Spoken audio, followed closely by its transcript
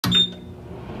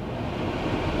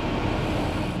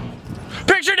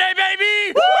Picture day,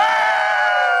 baby! Woo!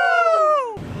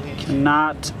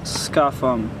 Cannot scuff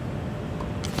them.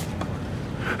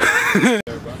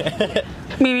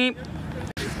 Meep.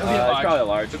 It's probably a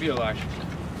large. It'll be a large.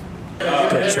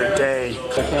 Picture day. I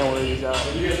can't wear these out.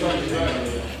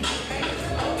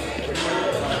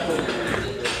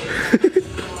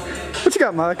 What you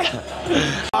got, Mark?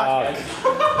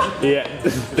 Yeah,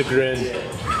 the grin.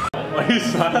 Why are you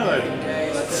smiling?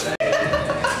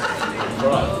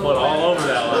 Put all over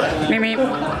that one. Meep.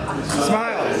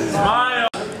 Smile. Smile.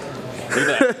 Look at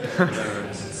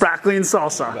that. Broccoli and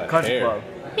salsa. Country club.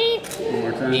 Meep.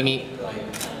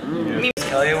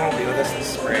 Kelly won't be with us this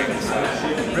spring, so.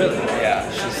 Really? Yeah,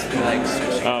 she's like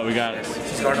switching. Oh, we got it.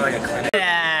 She's going to like a clinic.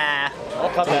 Yeah.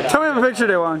 Tell me about picture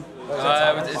day, Wong.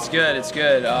 It's good. It's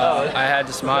good. I had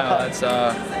to smile. That's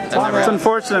never It's happened.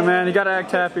 unfortunate, man. You gotta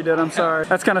act happy, dude. I'm sorry.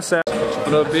 That's kind of sad.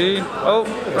 It'll be. Oh,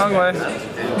 wrong way.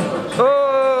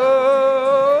 Oh.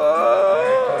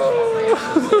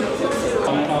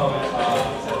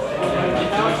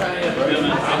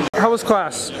 How was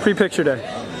class pre-picture day?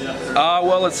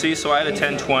 Well, let's see. So I had a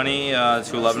 10:20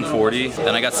 to 11:40.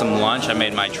 Then I got some lunch. I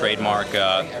made my trademark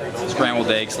scrambled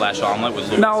egg / omelet with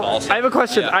little Now, salsa. I have a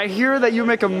question. Yeah. I hear that you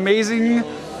make amazing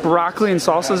broccoli and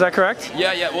salsa. Is that correct?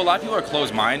 Yeah. Well, a lot of people are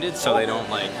closed-minded, so they don't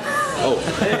like. Oh,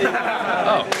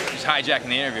 just hijacking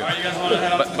the interview.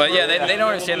 But yeah, they don't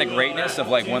understand the greatness of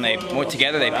like when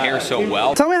together they pair so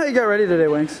well. Tell me how you got ready today,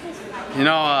 Wings. You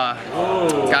know,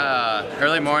 got an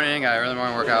early morning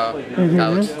workout,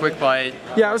 got a quick bite.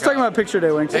 Yeah, I was talking about picture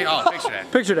day, Wings. Oh, picture day.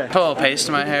 Picture day. Put a little paste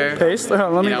in my hair. Paste? Hold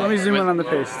on, let You know, me zoom in with- on the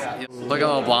paste. Look a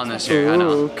little blonde this year, I know.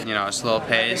 Ooh. You know, just a little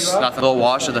paste, nothing. A little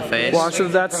wash of the face. Wash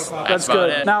of that's about good.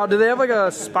 it. Now, do they have like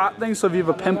a spot thing? So if you have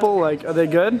a pimple, like, are they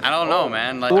good? I don't know,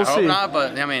 man. Like, We'll I hope see. not,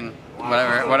 but I mean,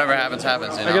 whatever happens,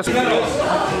 happens. You know? I guess.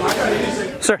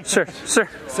 Sir.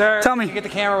 Tell me. You get the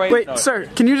camera right. Wait, sir.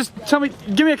 Can you just tell me?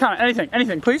 Give me a comment.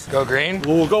 Anything, please. Go green.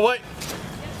 We'll go white.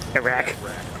 Iraq.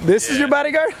 This is your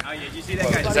bodyguard? Oh yeah, did you see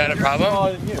that guy? Is that a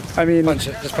problem? I mean, Punch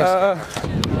it. Just punch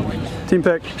it. team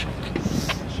pick.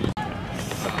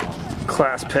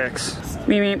 Class picks.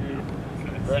 Meep.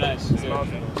 Very nice.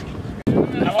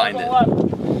 Find it.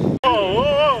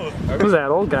 Who's that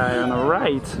old guy on the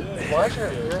right?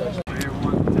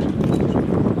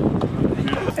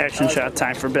 Action shot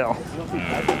time for Bill.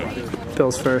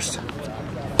 Bill's first.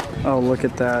 Oh, look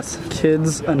at that.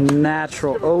 Kid's a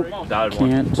natural. Oh,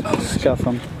 can't scuff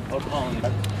him.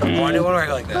 Why do one work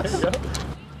like this?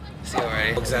 See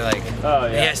already? Because I like. Oh,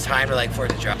 yeah. He has time to like for it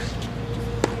to drop.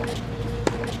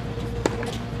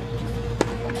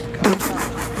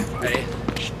 Ready?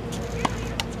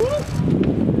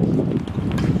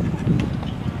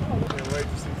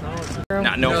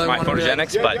 Not known for my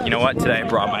photogenics, but you know what? Today I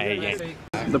brought my A game.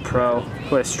 The pro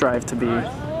who I strive to be.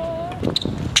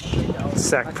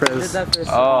 Sack Priz.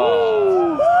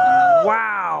 Oh.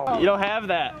 Wow. You don't have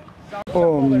that.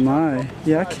 Oh my.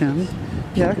 Yeah, I can.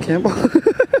 You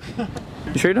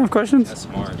sure you don't have questions? That's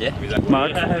smart. Yeah.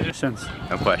 Mark? Questions.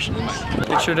 No questions.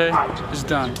 Picture day is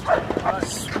done.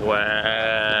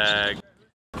 Swag.